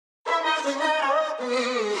I'm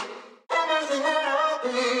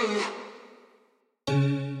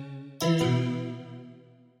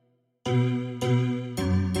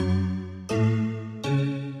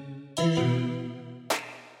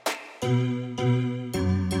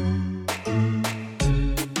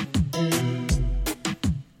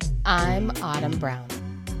Autumn Brown,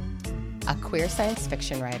 a queer science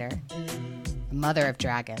fiction writer, mother of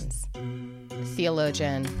dragons,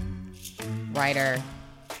 theologian, writer,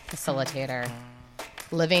 facilitator,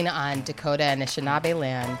 living on Dakota Anishinaabe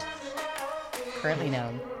land, currently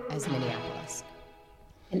known as Minneapolis.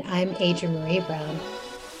 And I'm Adrienne Marie Brown,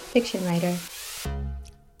 fiction writer.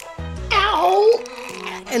 Ow!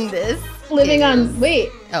 And this living is... on,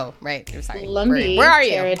 Oh, right. I'm sorry. Lumbee Where are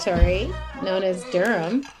you? Territory, known as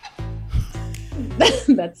Durham.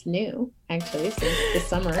 That's new, actually, since the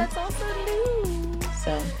summer. That's also new.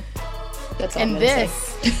 So, that's all And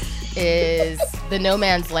this is the no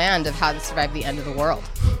man's land of how to survive the end of the world.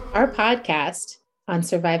 Our podcast on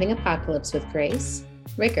surviving apocalypse with grace,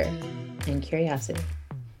 rigor, and curiosity.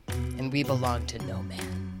 And we belong to no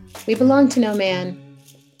man. We belong to no man.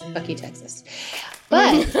 Fuck you, Texas.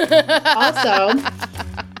 But also,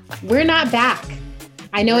 we're not back.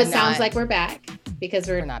 I know it sounds like we're back because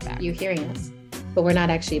we're not back. You hearing us, but we're not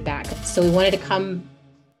actually back. So we wanted to come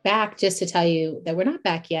back just to tell you that we're not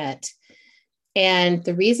back yet. And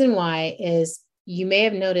the reason why is you may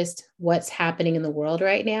have noticed what's happening in the world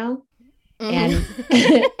right now. And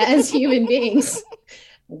as human beings,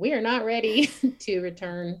 we are not ready to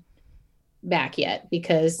return back yet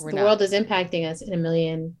because the world is impacting us in a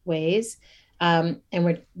million ways. And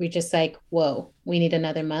we're just like, whoa, we need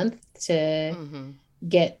another month to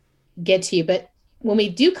get to you. But when we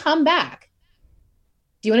do come back,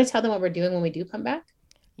 do you want to tell them what we're doing when we do come back?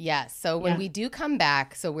 Yes. So when we do come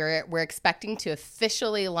back, so we're expecting to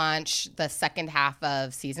officially launch the second half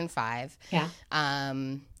of season 5. Yeah. At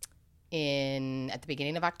the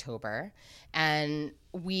beginning of October. And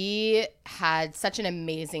we had such an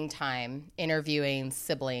amazing time interviewing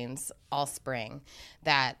siblings all spring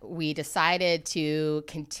that we decided to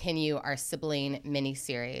continue our sibling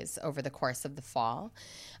mini-series over the course of the fall.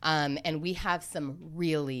 And we have some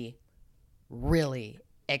really, really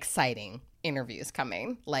exciting interviews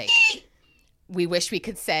coming. Like, we wish we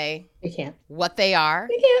could say what they are,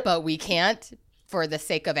 but we can't for the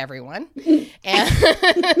sake of everyone. And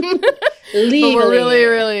legally, but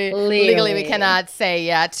we're legally, we cannot say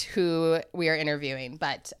yet who we are interviewing.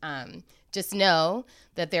 But just know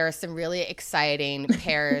that there are some really exciting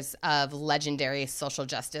pairs of legendary social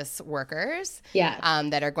justice workers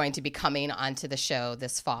that are going to be coming onto the show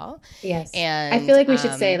this fall. Yes. And I feel like we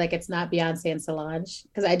should say, like, it's not Beyonce and Solange,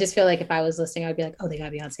 because I just feel like if I was listening, I'd be like, oh, they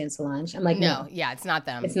got Beyonce and Solange. I'm like, no. Yeah, it's not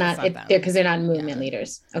them. It's not them. Because they're not movement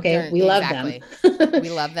leaders. Okay, we love them. We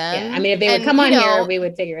love them. Yeah. I mean, if they would come on here, we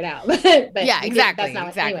would figure it out. But yeah, exactly. That's not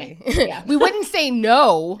exactly. Anyway, we wouldn't say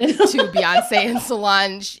no to Beyonce and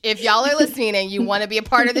Solange. If y'all are listening and you want to be a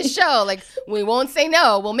part of the show, like, we won't say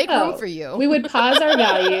no. We'll make room for you. We would pause our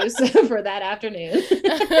values for that afternoon. You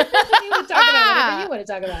would talk about whatever you want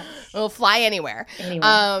to talk about. We'll fly anywhere.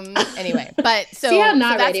 Anyway, but so see how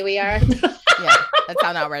not ready we are. Yeah, that's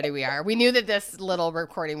how not ready we are. We knew that this little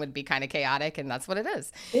recording would be kind of chaotic, and that's what it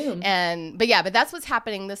is. Boom. But that's what's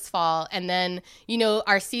happening this fall. And then,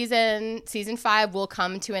 our season 5 will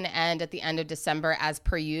come to an end at the end of December as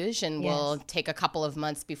per usual, and we'll take a couple of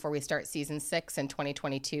months before we start season 6 in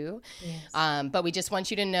 2022. Yes. But we just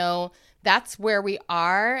want you to know that's where we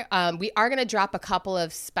are. We are going to drop a couple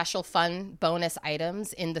of special fun bonus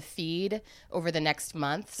items in the feed over the next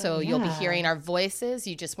month. So you'll be hearing our voices.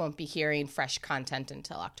 You just won't be hearing fresh content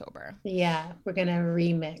until October. Yeah, we're going to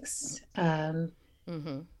remix. Not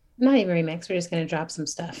even remix. We're just going to drop some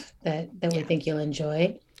stuff that we think you'll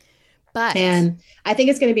enjoy. And I think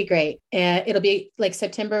it's going to be great. It'll be like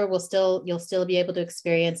September. You'll still be able to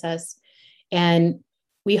experience us. And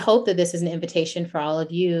we hope that this is an invitation for all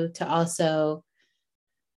of you to also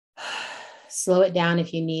slow it down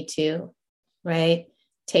if you need to, right?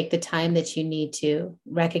 Take the time that you need to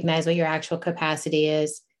recognize what your actual capacity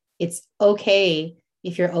is. It's okay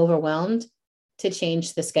if you're overwhelmed to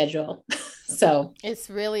change the schedule. So it's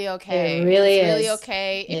really okay. It really it's is. Really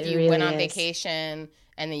okay if you went on vacation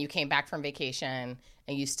and then you came back from vacation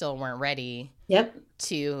and you still weren't ready Yep.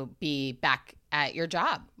 to be back at your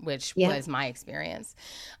job, which was my experience.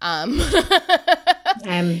 And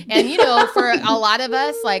for a lot of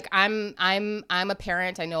us, like I'm a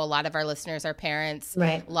parent. I know a lot of our listeners are parents.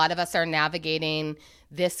 Right. A lot of us are navigating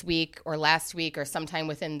this week or last week or sometime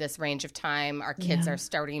within this range of time. Our kids are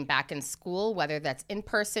starting back in school, whether that's in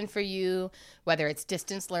person for you, whether it's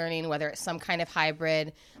distance learning, whether it's some kind of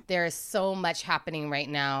hybrid. There is so much happening right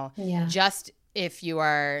now. Yeah. Just if you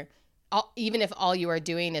are, even if all you are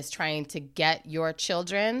doing is trying to get your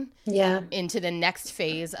children into the next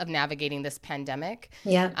phase of navigating this pandemic.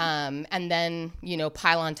 Yeah. And then,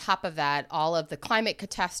 pile on top of that, all of the climate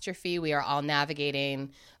catastrophe we are all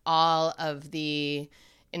navigating, all of the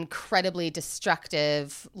incredibly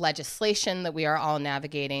destructive legislation that we are all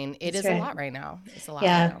navigating. It is a lot right now. It's a lot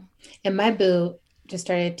right now. And my boo just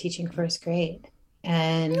started teaching first grade.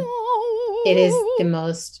 And it is the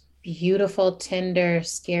most beautiful, tender,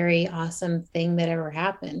 scary, awesome thing that ever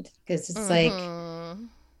happened. Because it's like,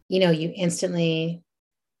 you instantly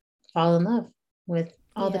fall in love with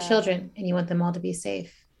all the children and you want them all to be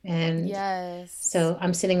safe. And so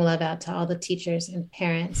I'm sending love out to all the teachers and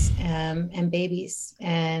parents and babies.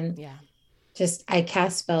 And I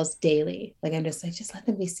cast spells daily. Like, I'm just like, just let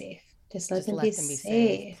them be safe. Just let them be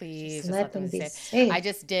safe. Please just let them be safe. I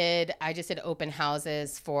just did open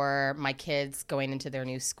houses for my kids going into their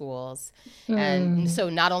new schools. And so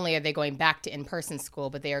not only are they going back to in-person school,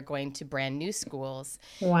 but they are going to brand new schools.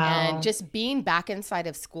 Wow. And just being back inside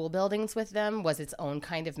of school buildings with them was its own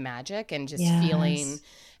kind of magic, and just feeling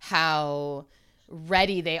how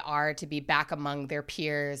ready they are to be back among their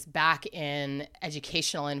peers, back in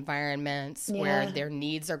educational environments where their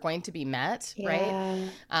needs are going to be met, right?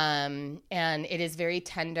 And it is very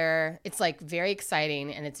tender. It's like very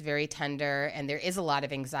exciting, and it's very tender, and there is a lot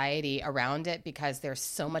of anxiety around it because there's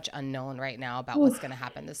so much unknown right now about what's going to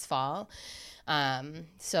happen this fall.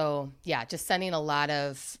 Just sending a lot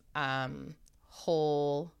of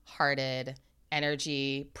wholehearted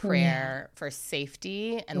energy, prayer for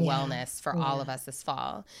safety and wellness for all of us this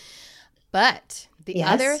fall. But the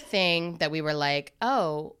other thing that we were like,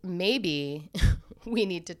 oh, maybe we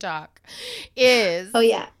need to talk is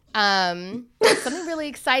something really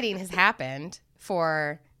exciting has happened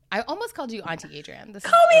for, I almost called you Auntie Adrienne.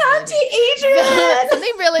 Call me Auntie Adrienne.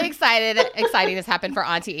 Something really exciting has happened for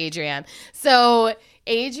Auntie Adrienne. So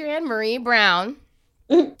Adrienne Maree Brown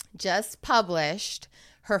just published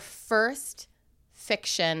her first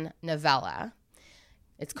fiction novella.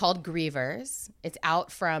 It's called Grievers. It's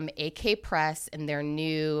out from AK Press in their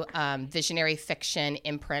new visionary fiction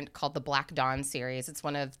imprint called the Black Dawn series. It's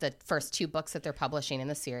one of the first 2 books that they're publishing in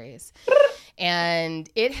the series. And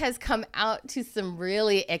it has come out to some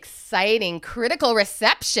really exciting critical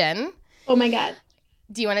reception. Oh my God.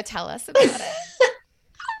 Do you want to tell us about it?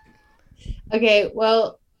 Okay,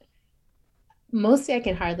 well, mostly I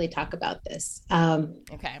can hardly talk about this.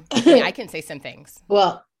 Okay. I can say some things.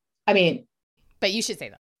 Well, I mean, but you should say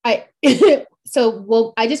them. I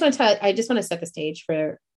just want to set the stage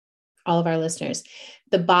for all of our listeners.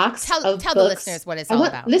 The box tell of the books, listeners what it's all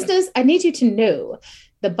about. Listeners, I need you to know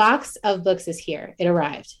the box of books is here. It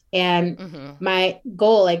arrived. And my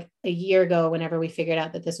goal, like a year ago, whenever we figured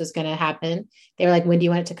out that this was going to happen, they were like, when do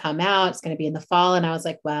you want it to come out? It's going to be in the fall. And I was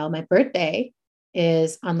like, well, my birthday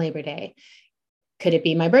is on Labor Day. Could it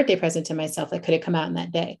be my birthday present to myself? Like, could it come out in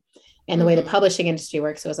that day? And the way the publishing industry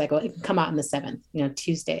works, it was like, well, it can come out on the 7th,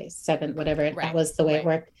 Tuesday, 7th, whatever. That was the way it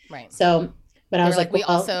worked. Right. So, but I was like, we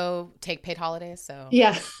also take paid holidays. So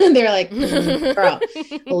yeah, they're like, girl,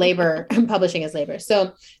 labor, publishing is labor.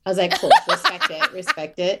 So I was like, cool,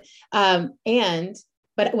 respect it.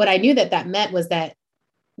 But what I knew that meant was that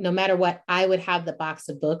no matter what, I would have the box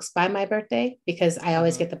of books by my birthday, because I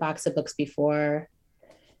always get the box of books before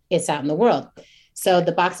it's out in the world. So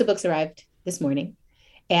the box of books arrived this morning,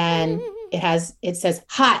 and it says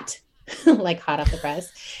hot, like hot off the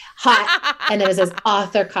press, hot. And then it says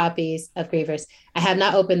author copies of Grievers. I have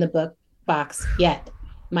not opened the book box yet.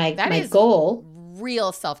 My goal,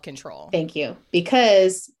 real self-control. Thank you.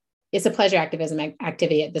 Because it's a pleasure activism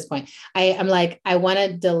activity at this point. I'm like, I want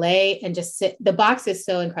to delay and just sit. The box is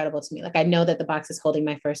so incredible to me. Like, I know that the box is holding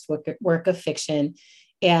my first work of fiction,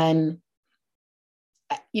 and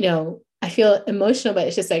I feel emotional, but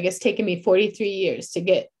it's just like, it's taken me 43 years to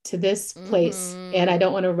get to this place, and I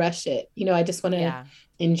don't want to rush it. I just want to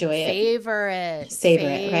enjoy it. Savor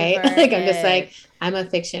it, right? Like, I'm just like, I'm a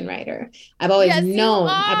fiction writer. I've always known.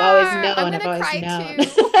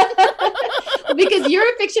 because you're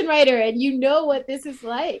a fiction writer and you know what this is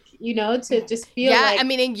like, to just feel like. I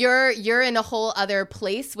mean, and you're in a whole other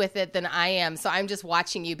place with it than I am. So I'm just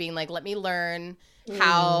watching you being like, let me learn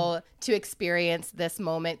how to experience this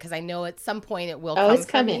moment, because I know at some point it will come it's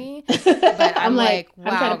for coming. me. But I'm like,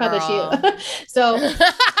 wow, I'm trying to publish you. So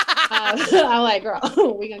I'm like, girl,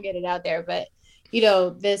 we're gonna get it out there. But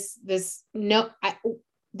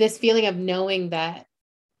this feeling of knowing that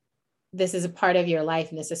this is a part of your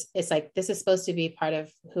life, and this is supposed to be part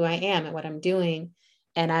of who I am and what I'm doing.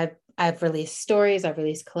 And I've released stories, I've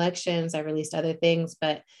released collections, I've released other things,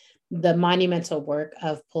 but the monumental work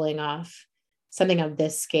of pulling off something of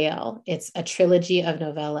this scale, it's a trilogy of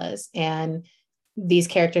novellas, and these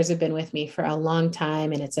characters have been with me for a long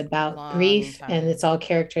time, and it's about grief, and it's all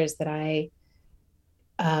characters that I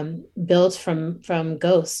built from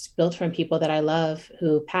ghosts, built from people that I love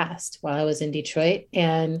who passed while I was in Detroit.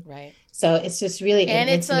 And so it's just really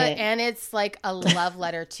intimate. It's like a love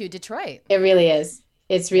letter to Detroit. It really is.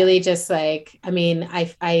 It's really just like, I mean,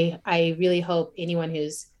 I really hope anyone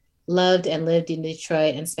who's loved and lived in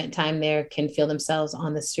Detroit and spent time there can feel themselves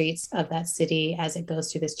on the streets of that city as it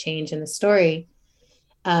goes through this change in the story.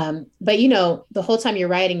 But the whole time you're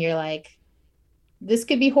writing, you're like, this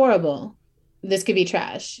could be horrible. This could be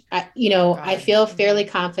trash. I feel fairly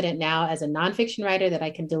confident now as a nonfiction writer that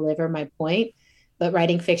I can deliver my point, but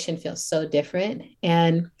writing fiction feels so different.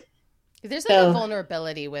 And there's like a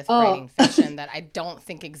vulnerability with writing fiction that I don't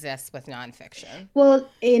think exists with nonfiction. Well,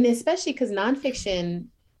 and especially because nonfiction,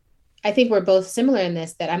 I think we're both similar in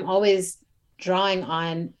this, that I'm always drawing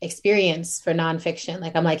on experience for nonfiction.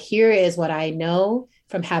 Like, I'm like, here is what I know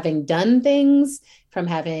from having done things, from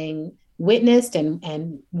having witnessed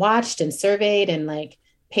and watched and surveyed and like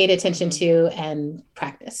paid attention to and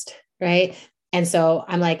practiced. Right. And so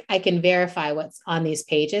I'm like, I can verify what's on these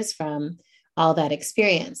pages from all that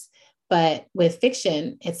experience. But with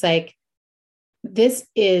fiction, it's like, this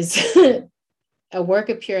is a work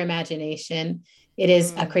of pure imagination. It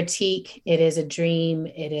is a critique. It is a dream.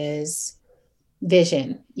 It is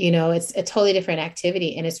vision. It's a totally different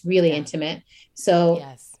activity, and it's really intimate. So,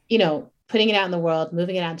 putting it out in the world,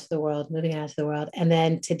 moving it out into the world. And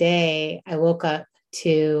then today I woke up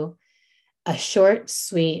to a short,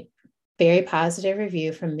 sweet, very positive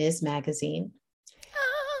review from Ms. Magazine,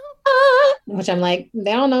 which I'm like,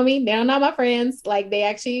 they don't know me. They don't know my friends. Like, they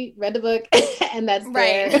actually read the book and that's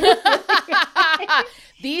right.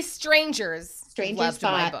 These strangers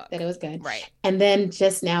thought that it was good. Right. And then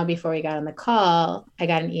just now, before we got on the call, I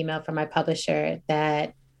got an email from my publisher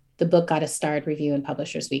that the book got a starred review in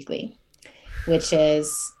Publishers Weekly, which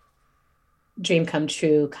is dream come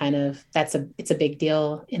true kind of. It's a big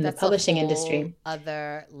deal in the publishing industry.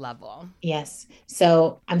 Other level. Yes.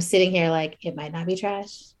 So I'm sitting here like, it might not be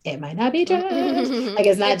trash. It might not be trash. Like,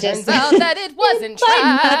 it's not just turns out that it wasn't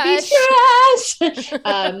trash.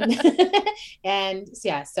 And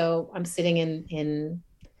yeah, so I'm sitting in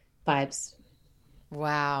vibes.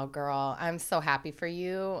 Wow, girl. I'm so happy for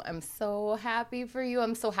you. I'm so happy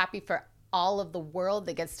for all of the world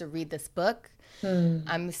that gets to read this book.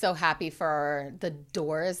 I'm so happy for the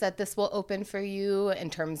doors that this will open for you in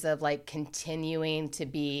terms of like continuing to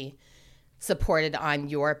be supported on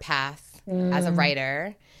your path as a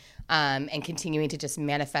writer, and continuing to just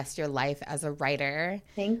manifest your life as a writer.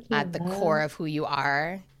 Thank you, at the core of who you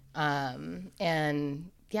are. And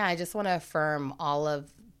yeah, I just want to affirm all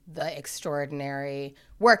of the extraordinary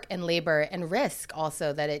work and labor and risk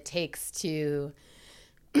also that it takes to,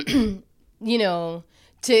 to,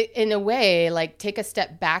 in a way, like take a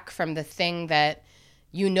step back from the thing that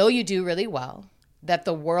you do really well, that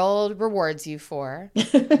the world rewards you for,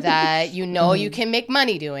 that you can make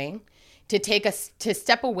money doing, to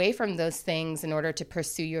step away from those things in order to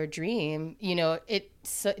pursue your dream. It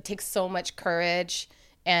takes so much courage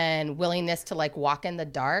and willingness to like walk in the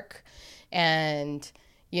dark, and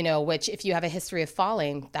which if you have a history of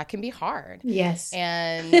falling, that can be hard. Yes.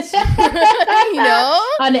 And,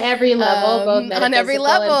 on every level, both on every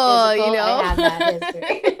level, I have that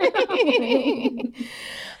history.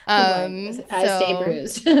 I stay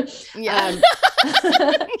bruised. Yeah.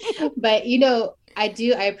 But,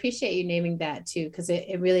 I appreciate you naming that too, because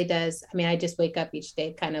it really does. I mean, I just wake up each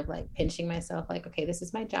day kind of like pinching myself like, okay, this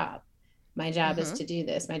is my job. My job is to do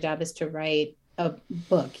this. My job is to write a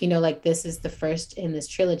book, like this is the first in this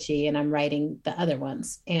trilogy, and I'm writing the other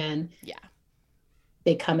ones, and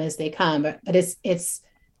they come as they come. But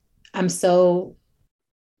I'm so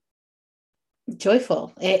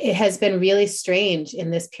joyful. It has been really strange in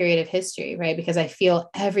this period of history, right? Because I feel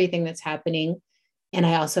everything that's happening, and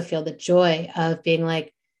I also feel the joy of being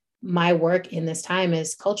like, my work in this time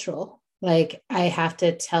is cultural. Like I have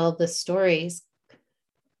to tell the stories.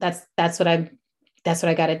 That's what I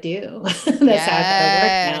got to do. That's how I got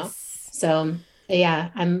to work now. So yeah,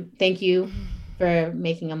 thank you for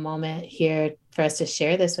making a moment here for us to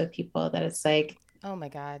share this with people, that it's like, oh my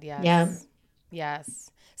God. Yes. Yeah.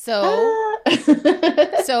 Yes. So,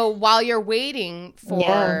 so while you're waiting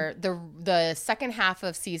for the second half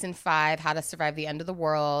of season 5, How to Survive the End of the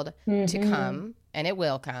World, to come, and it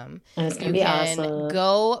will come, and it's gonna be awesome.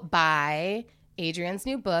 Go buy Adrian's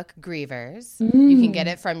new book, Grievers. You can get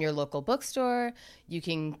it from your local bookstore. You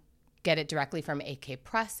can get it directly from AK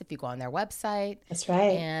Press if you go on their website. That's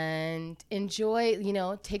right. And enjoy,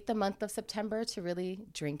 take the month of September to really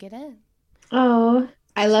drink it in. Oh,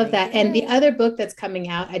 I love that. And the other book that's coming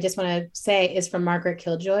out, I just want to say, is from Margaret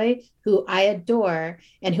Killjoy, who I adore,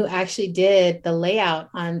 and who actually did the layout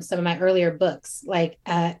on some of my earlier books, like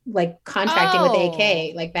Contracting with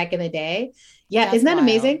AK, like back in the day. Yeah, that's isn't that wild.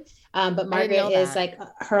 Amazing? But Margaret is like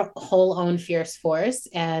her whole own fierce force.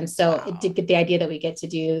 And so the idea that we get to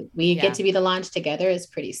be the launch together is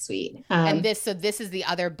pretty sweet. And this is the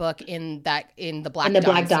other book in the Black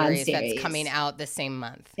Dawn series that's coming out the same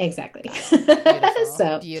month. Exactly. Beautiful.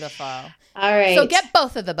 So beautiful. All right. So get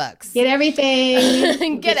both of the books. Get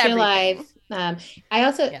everything. Get everything. Your life. I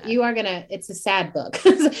also, it's a sad book.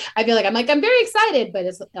 I feel like I'm very excited, but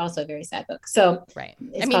it's also a very sad book. So right.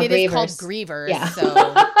 It is called Grievers. Yeah. So,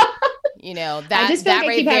 that I just feel like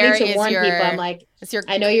right I keep there having to warn your, people. I'm like,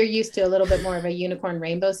 I know you're used to a little bit more of a unicorn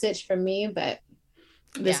rainbow stitch from me, but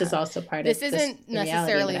this is also part of this. This isn't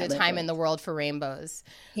necessarily the time in the world for rainbows.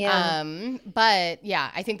 Yeah. But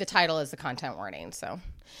yeah, I think the title is the content warning. So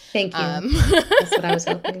thank you. That's what I was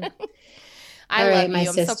hoping. I love you.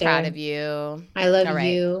 I'm so proud of you. I love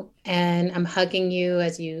you. And I'm hugging you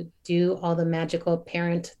as you do all the magical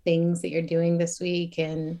parent things that you're doing this week.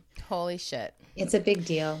 And holy shit. It's a big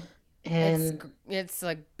deal. And it's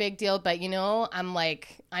a big deal. But,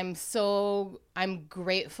 I'm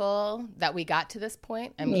grateful that we got to this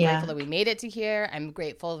point. I'm grateful that we made it to here. I'm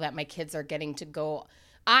grateful that my kids are getting to go.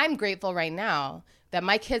 I'm grateful right now that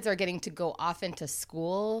my kids are getting to go off into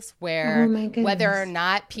schools where whether or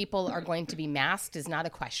not people are going to be masked is not a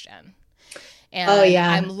question. And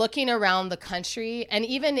I'm looking around the country, and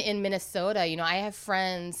even in Minnesota, I have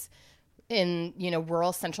friends in,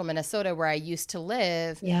 rural central Minnesota where I used to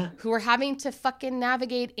live who are having to fucking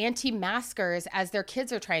navigate anti-maskers as their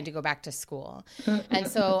kids are trying to go back to school. And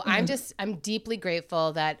so I'm deeply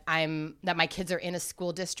grateful that my kids are in a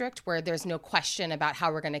school district where there's no question about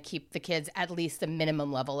how we're going to keep the kids at least a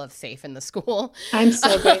minimum level of safe in the school. I'm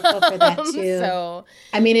so grateful for that too. So,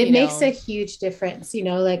 it makes a huge difference.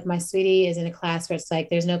 Like my sweetie is in a class where it's like,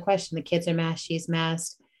 there's no question the kids are masked, she's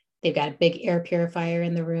masked. They've got a big air purifier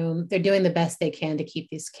in the room. They're doing the best they can to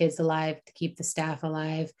keep these kids alive, to keep the staff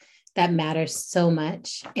alive. That matters so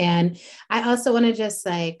much. And I also want to just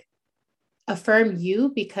affirm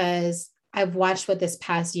you, because I've watched what this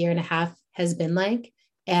past year and a half has been like,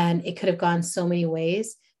 and it could have gone so many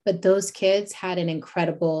ways, but those kids had an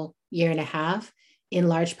incredible year and a half, in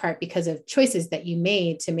large part because of choices that you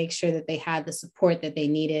made to make sure that they had the support that they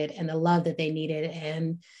needed and the love that they needed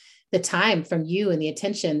and the time from you and the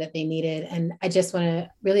attention that they needed. And I just want to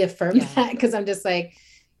really affirm that, because I'm just like,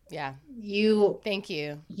 thank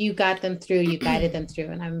you. You got them through, you guided them through,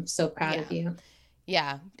 and I'm so proud of you.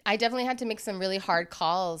 Yeah. I definitely had to make some really hard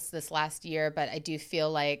calls this last year, but I do feel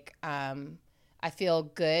like, I feel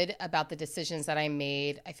good about the decisions that I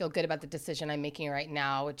made. I feel good about the decision I'm making right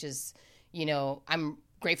now, which is, I'm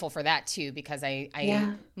grateful for that too, because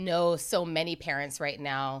I know so many parents right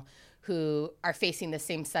now who are facing the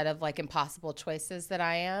same set of impossible choices that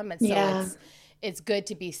I am. And so it's good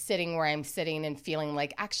to be sitting where I'm sitting and feeling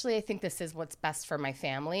like, actually, I think this is what's best for my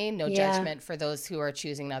family. No judgment for those who are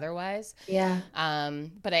choosing otherwise. Yeah.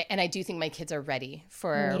 But I do think my kids are ready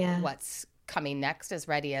for what's coming next, as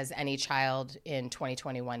ready as any child in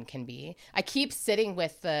 2021 can be. I keep sitting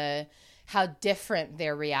with how different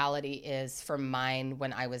their reality is from mine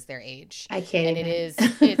when I was their age. I can't. And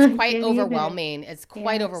it's quite overwhelming. It's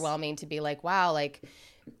quite overwhelming to be like, wow,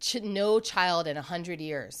 no child in 100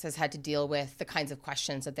 years has had to deal with the kinds of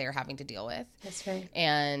questions that they are having to deal with. That's right.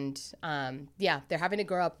 And they're having to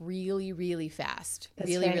grow up really, really fast.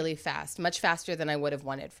 Really fast. Much faster than I would have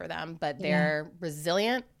wanted for them. But they're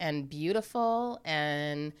resilient and beautiful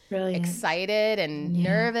and excited and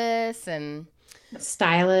nervous and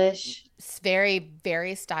stylish. Very,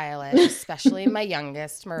 very stylish, especially my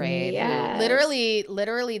youngest, Mairead, who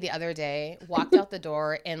literally the other day walked out the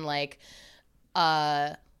door in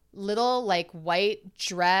a little white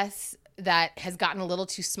dress that has gotten a little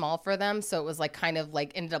too small for them. So it was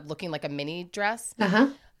ended up looking like a mini dress.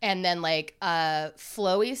 and then like a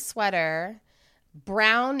flowy sweater,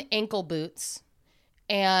 brown ankle boots,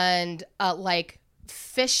 and like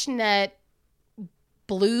fishnet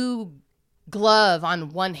blue glove on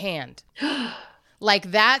one hand.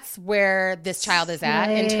 Like that's where this child is at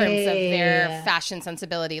in terms of their fashion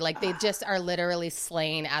sensibility. Like they just are literally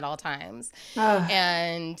slaying at all times.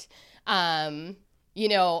 And, you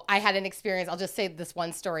know, I had an experience. I'll just say this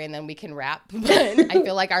one story and then we can wrap. But I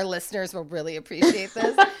feel like our listeners will really appreciate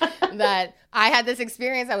this. That I had this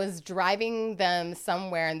experience. I was driving them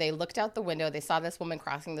somewhere and they looked out the window. They saw this woman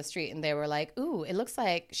crossing the street and they were like, ooh, it looks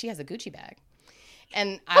like she has a Gucci bag.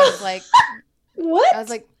 And I was like, what? I was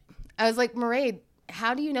like, Mairead,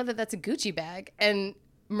 how do you know that that's a Gucci bag? And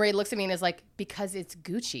Mairead looks at me and is like, because it's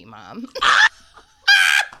Gucci, Mom.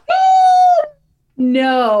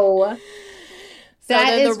 No. So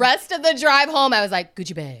then the rest of the drive home, I was like,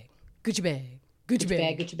 Gucci bag, Gucci bag. Gucci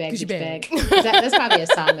bag, Gucci bag, Gucci bag. That's probably a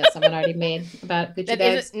song that someone already made about Gucci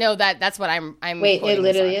bags. No, that's what I'm. Wait, it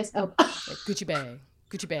literally is. Oh, Gucci bag,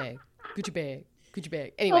 Gucci bag, Gucci bag, Gucci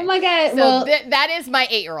bag. Anyway, oh my God. So well, that is my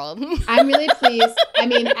 8-year-old. I'm really pleased. I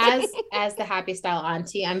mean, as the Happy Style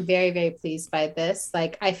auntie, I'm very, very pleased by this.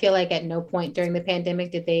 Like, I feel like at no point during the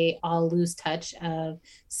pandemic did they all lose touch of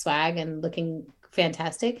swag and looking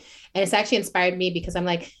fantastic. And it's actually inspired me because I'm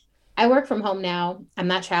like, I work from home now. I'm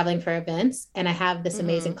not traveling for events and I have this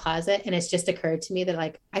amazing closet. And it's just occurred to me that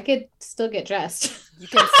like, I could still get dressed. You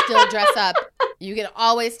can still dress up. You can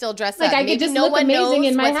always still dress like up. I Maybe could just no look one amazing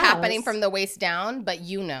knows in my what's house. happening from the waist down, but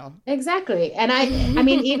you know. Exactly. And I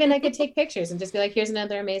mean, even I could take pictures and just be like, here's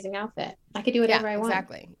another amazing outfit. I could do whatever I want.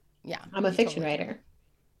 Exactly. Yeah. I'm a fiction writer.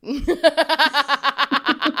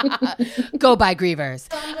 Go buy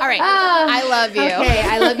Grievers. All right. I love you. Okay.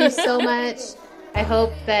 I love you so much. I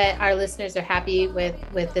hope that our listeners are happy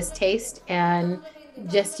with this taste, and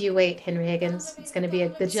just you wait, Henry Higgins. It's going to be a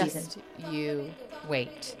good season. Just you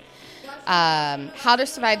wait. How to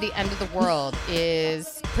Survive the End of the World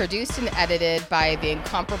is produced and edited by the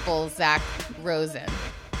incomparable Zach Rosen.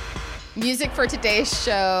 Music for today's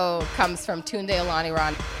show comes from Tunde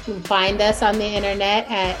Olaniran. Find us on the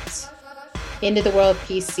internet at End of the World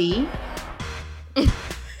PC.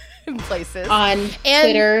 Places. On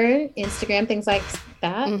Twitter, Instagram, things like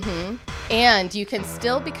that. Mm-hmm. And you can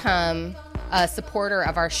still become a supporter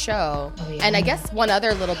of our show. Oh, yeah. And I guess one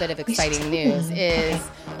other little bit of exciting news is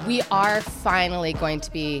we are finally going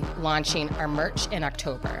to be launching our merch in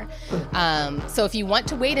October. So if you want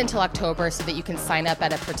to wait until October so that you can sign up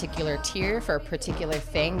at a particular tier for a particular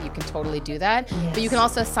thing, you can totally do that. Yes. But you can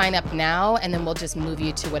also sign up now, and then we'll just move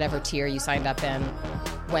you to whatever tier you signed up in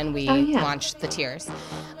when we launch the tiers.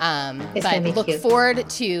 But look forward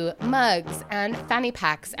to mugs and fanny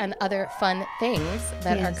packs and other fun things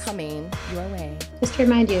that are coming your way. Just to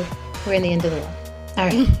remind you, we're in the end of the world. All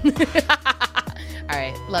right. All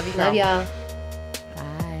right. Love you. Love y'all.